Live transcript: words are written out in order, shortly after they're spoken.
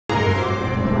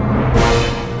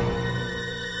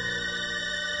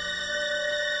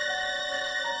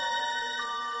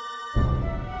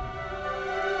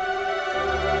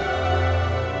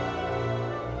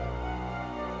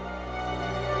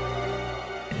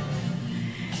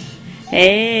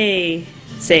Hey,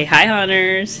 say hi,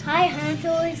 Hunters. Hi,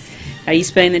 Hunters. Are you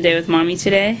spending the day with Mommy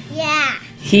today? Yeah.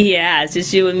 Yeah, it's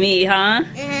just you and me, huh?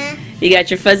 Uh-huh. You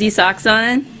got your fuzzy socks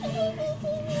on?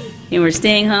 And we're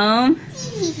staying home?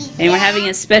 And we're having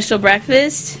a special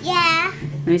breakfast? Yeah.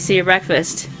 Let me see your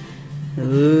breakfast.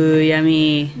 Ooh,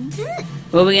 yummy.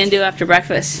 What are we going to do after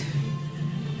breakfast?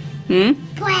 Play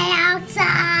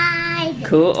outside.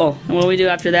 Cool. And what do we do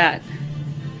after that?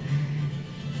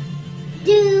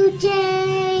 Do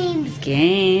games.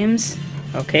 Games.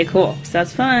 Okay, cool. So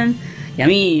that's fun.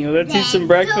 Yummy. We're going to do some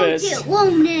breakfast. Go get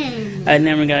Ronan. And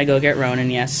then we're going to go get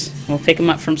Ronan, yes. We'll pick him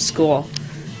up from school.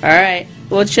 Alright,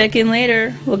 we'll check in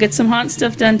later. We'll get some haunt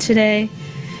stuff done today.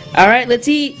 Alright, let's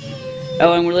eat.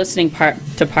 Oh, and we're listening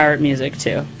to pirate music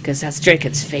too, because that's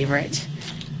Draken's favorite.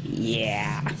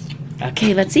 Yeah.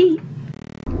 Okay, let's eat.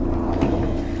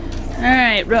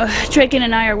 Alright, Draken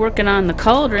and I are working on the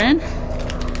Cauldron.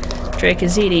 Drake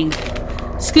is eating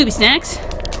Scooby snacks.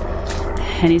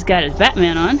 And he's got his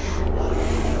Batman on.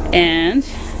 And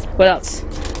what else?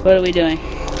 What are we doing?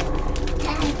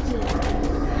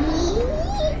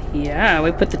 Yeah,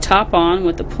 we put the top on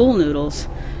with the pool noodles.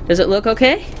 Does it look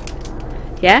okay?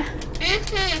 Yeah?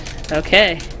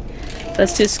 Okay.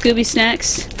 Let's do Scooby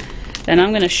snacks. And I'm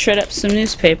going to shred up some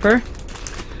newspaper.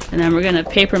 And then we're going to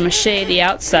paper mache the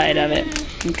outside of it.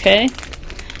 Okay?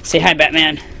 Say hi,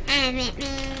 Batman. Hi, Batman.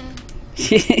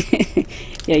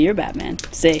 Yeah, you're Batman.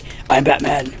 Say, I'm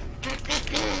Batman.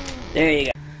 There you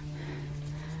go.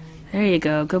 There you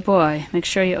go. Good boy. Make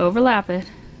sure you overlap it.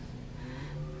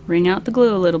 Wring out the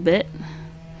glue a little bit.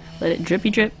 Let it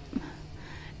drippy drip.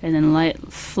 And then lay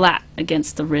it flat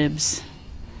against the ribs.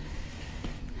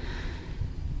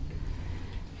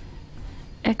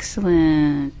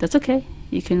 Excellent. That's okay.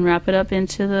 You can wrap it up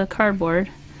into the cardboard.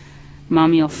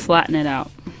 Mommy will flatten it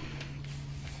out.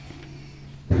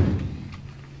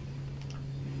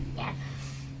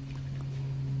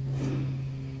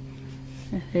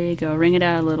 There you go. Wring it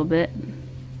out a little bit.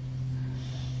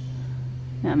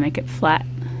 Now make it flat.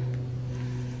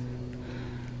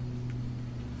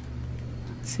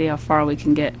 See how far we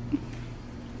can get.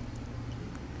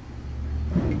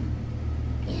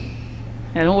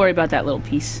 Yeah, don't worry about that little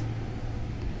piece.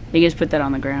 You can just put that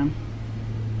on the ground.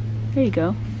 There you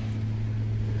go.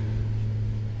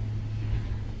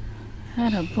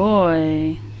 Atta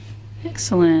boy.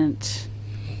 Excellent.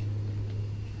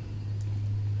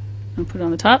 And put it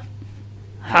on the top.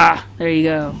 Ha! There you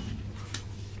go.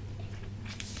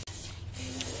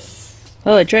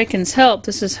 Well, with Draken's help,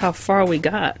 this is how far we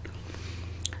got.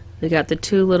 We got the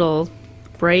two little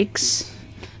breaks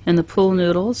and the pool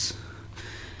noodles.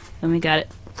 And we got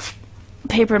it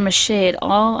paper mache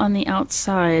all on the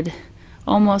outside,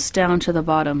 almost down to the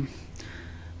bottom.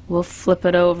 We'll flip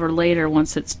it over later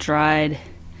once it's dried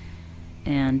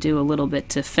and do a little bit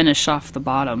to finish off the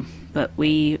bottom. But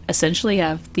we essentially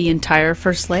have the entire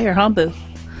first layer, huh, Boo?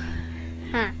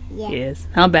 Huh, yeah. Yes.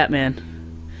 Huh,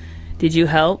 Batman? Did you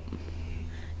help?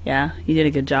 Yeah, you did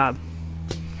a good job.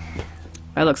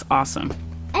 That looks awesome.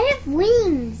 I have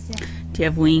wings. Do you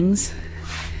have wings?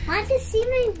 Want to see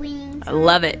my wings? I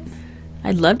love it.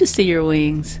 I'd love to see your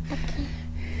wings. Okay.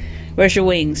 Where's your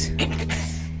wings?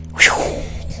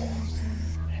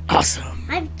 Awesome.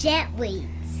 I have jet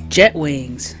wings. Jet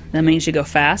wings. That means you go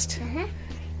fast? Uh-huh.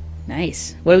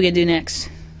 Nice. What are we going to do next?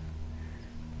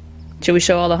 Should we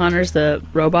show all the hunters the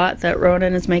robot that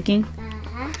Ronan is making?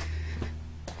 Uh-huh.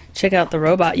 Check out the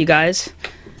robot, you guys.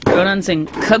 Ronan's in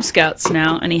Cub Scouts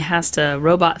now, and he has a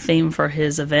robot theme for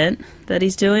his event that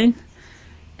he's doing.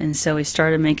 And so we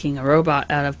started making a robot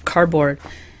out of cardboard,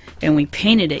 and we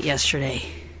painted it yesterday.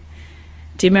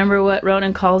 Do you remember what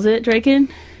Ronan calls it, Draken?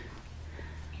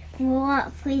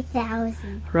 Robot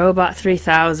 3000. Robot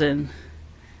 3000.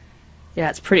 Yeah,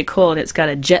 it's pretty cool, and it's got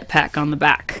a jetpack on the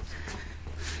back.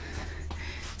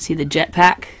 See the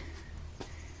jetpack?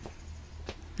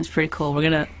 That's pretty cool. We're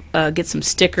going to get some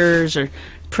stickers or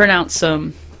print out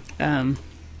some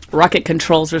rocket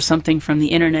controls or something from the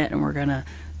internet, and we're going to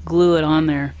glue it on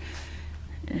there.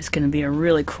 It's going to be a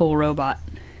really cool robot.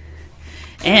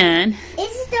 And Is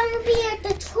it going to be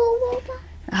a tool robot?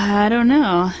 I don't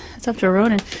know. It's up to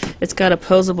Ronan. It's got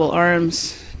opposable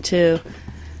arms too.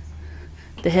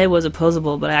 The head was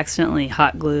opposable, but I accidentally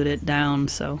hot glued it down,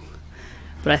 so.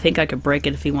 But I think I could break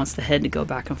it if he wants the head to go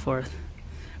back and forth.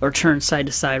 Or turn side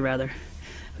to side, rather.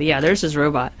 But yeah, there's his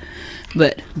robot.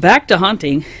 But back to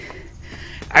haunting.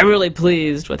 I'm really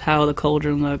pleased with how the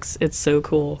Cauldron looks. It's so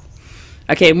cool.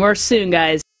 Okay, more soon,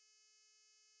 guys.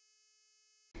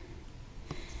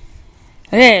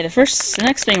 Okay, the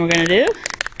next thing we're going to do,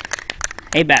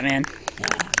 hey Batman,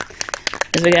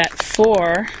 is we got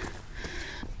 4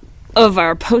 of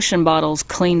our potion bottles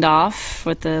cleaned off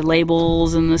with the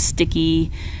labels and the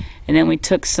sticky, and then we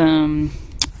took some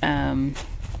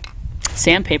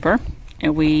sandpaper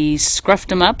and we scruffed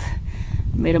them up,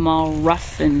 made them all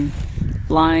rough and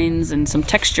lines and some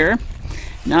texture.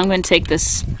 Now I'm going to take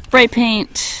this spray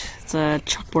paint. It's a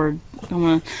chalkboard.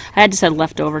 I just had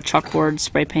leftover chalkboard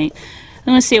spray paint. I'm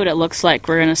going to see what it looks like.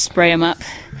 We're going to spray them up,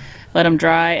 let them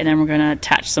dry, and then we're going to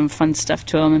attach some fun stuff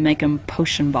to them and make them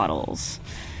potion bottles.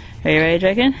 Are you ready,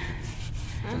 Draken?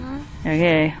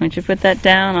 Okay, once you put that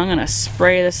down, I'm going to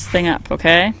spray this thing up,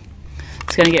 okay?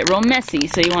 It's going to get real messy,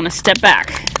 so you want to step back.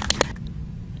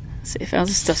 Let's see if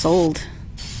this stuff's old.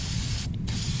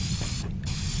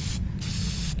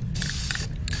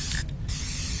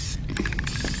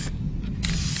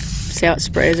 See how it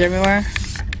sprays everywhere?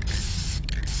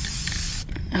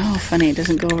 Oh, funny, it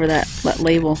doesn't go over that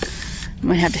label. I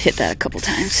might have to hit that a couple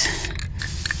times.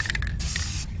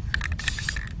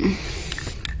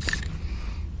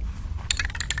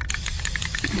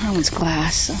 That one's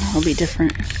glass, so it'll be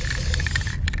different.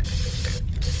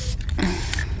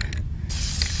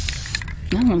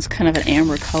 That one's kind of an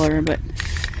amber color, but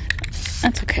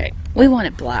that's okay. We want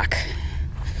it black.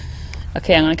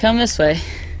 Okay, I'm gonna come this way.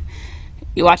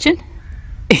 You watching?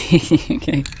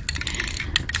 Okay.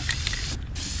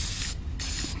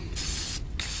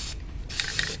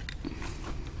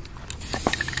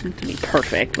 Not to be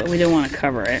perfect, but we don't want to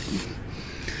cover it.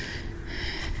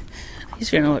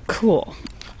 These are gonna look cool.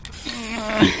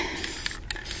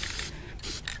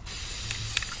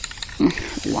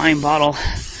 Wine bottle.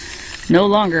 No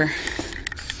longer.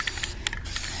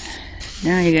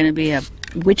 Now you're gonna be a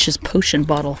witch's potion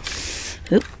bottle.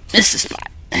 Oop, missed a spot.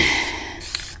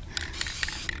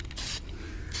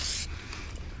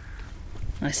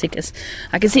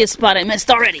 I can see a spot I missed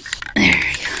already. There you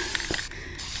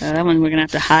go. That one we're gonna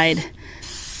have to hide.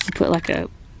 Put like a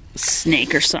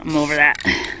snake or something over that.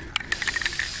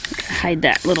 Hide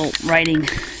that little writing,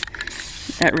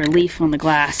 that relief on the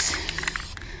glass.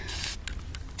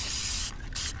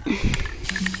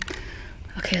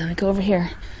 Okay, let me go over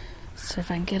here. See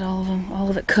if I can get all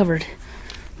of it covered.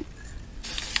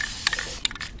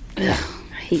 Ugh,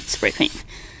 I hate spray paint.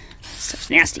 Stuff's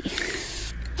nasty.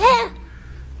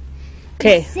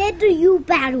 Okay. Said to you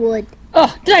bad word.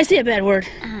 Oh, did I say a bad word?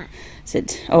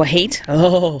 Said, oh, hate?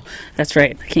 Oh, that's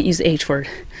right. I can't use the H word.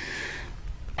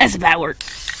 That's a bad word.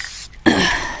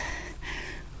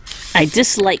 I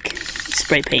dislike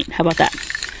spray paint. How about that?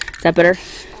 Is that better?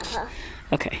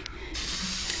 Okay.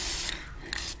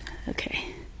 Okay.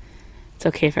 It's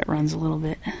okay if it runs a little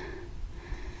bit.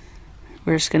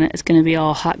 It's gonna be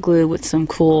all hot glue with some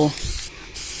cool,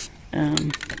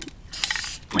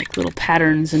 like little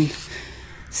patterns and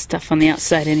stuff on the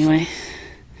outside anyway.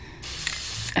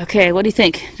 Okay, what do you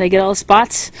think? Did I get all the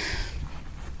spots?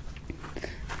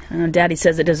 I know Daddy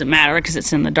says it doesn't matter because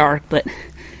it's in the dark, but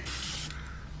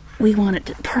we want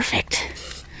it perfect.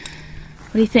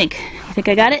 What do you think? You think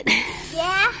I got it?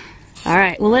 Yeah.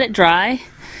 Alright, we'll let it dry, and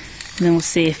then we'll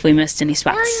see if we missed any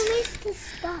spots. Oh, you missed the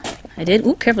spot. I did?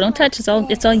 Ooh, careful, don't touch. It's all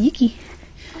yucky.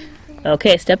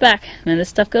 Okay, step back. Man, this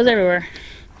stuff goes everywhere.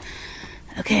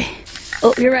 Okay.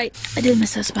 Oh, you're right. I did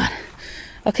miss that spot.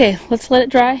 Okay, let's let it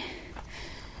dry.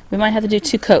 We might have to do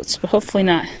 2 coats, but hopefully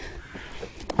not.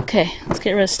 Okay, let's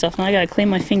get rid of stuff. Now I gotta clean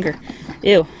my finger.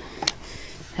 Ew.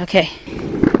 Okay.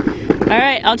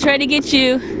 Alright, I'll try to get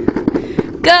you.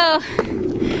 Go!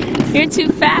 You're too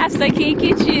fast. I can't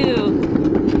get you.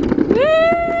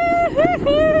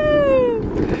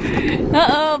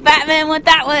 Uh-oh, Batman went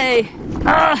that way.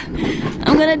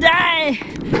 I'm gonna die.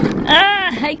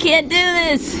 I can't do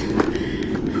this.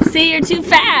 See, you're too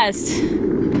fast.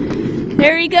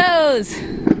 There he goes.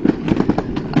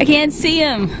 I can't see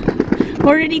him.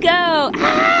 Where did he go?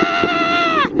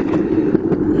 Ah! I'm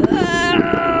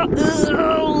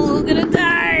gonna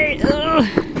die.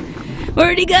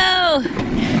 Where'd he go?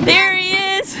 There he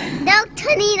is. Don't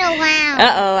turn it around.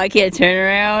 Uh-oh, I can't turn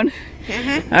around.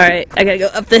 Alright, I gotta go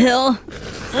up the hill.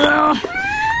 Wow.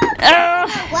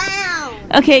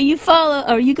 Okay, you follow.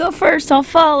 Or you go first, I'll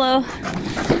follow.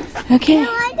 Okay.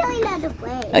 No, I'm going the other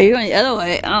way. Oh, you're going the other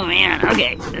way? Oh, man.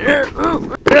 Okay.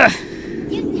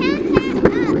 You can't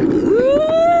back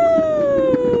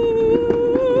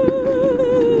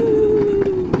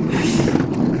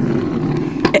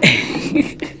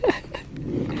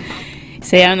up.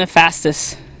 Say I'm the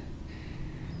fastest.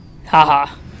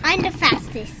 Haha. I'm the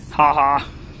fastest. Haha.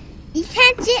 You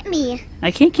can't get me.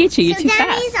 I can't get you. You're too So that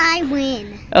fast. means I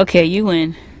win. Okay, you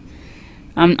win.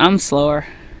 I'm slower.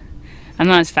 I'm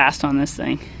not as fast on this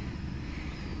thing.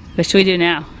 What should we do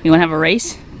now? You want to have a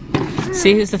race?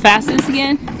 See who's the fastest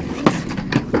again?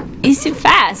 He's too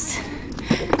fast.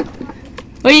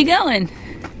 Where are you going?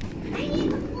 I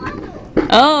need water.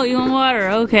 Oh, you want water?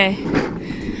 Okay.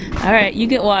 All right, you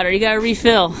get water. You gotta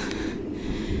refill.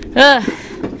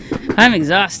 I'm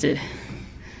exhausted,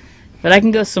 but I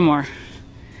can go some more.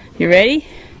 You ready?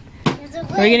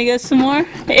 Are we gonna go some more?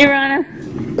 Hey, Rana.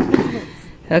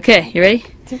 Okay, you ready?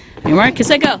 You mark, kiss,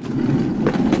 let go.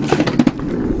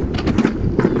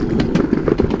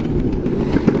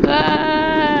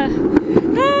 Ah!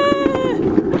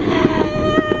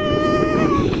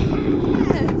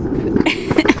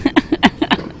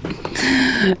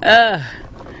 Ah!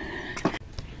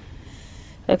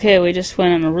 Okay, we just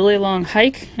went on a really long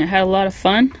hike and had a lot of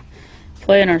fun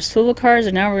playing our swivel cars,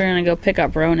 and now we're gonna go pick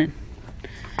up Ronan.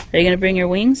 Are you gonna bring your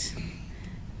wings?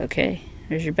 Okay,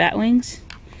 there's your bat wings.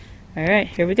 Alright,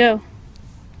 here we go.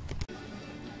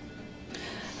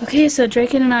 Okay, so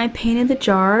Draken and I painted the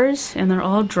jars and they're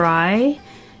all dry,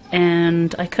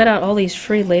 and I cut out all these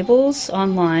free labels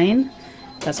online.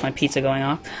 That's my pizza going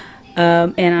off.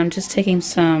 And I'm just taking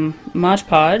some Mod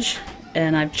Podge,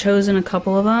 and I've chosen a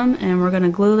couple of them, and we're gonna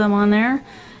glue them on there,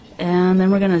 and then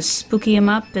we're gonna spooky them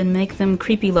up and make them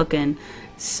creepy looking.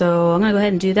 So I'm gonna go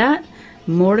ahead and do that.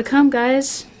 More to come,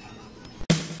 guys.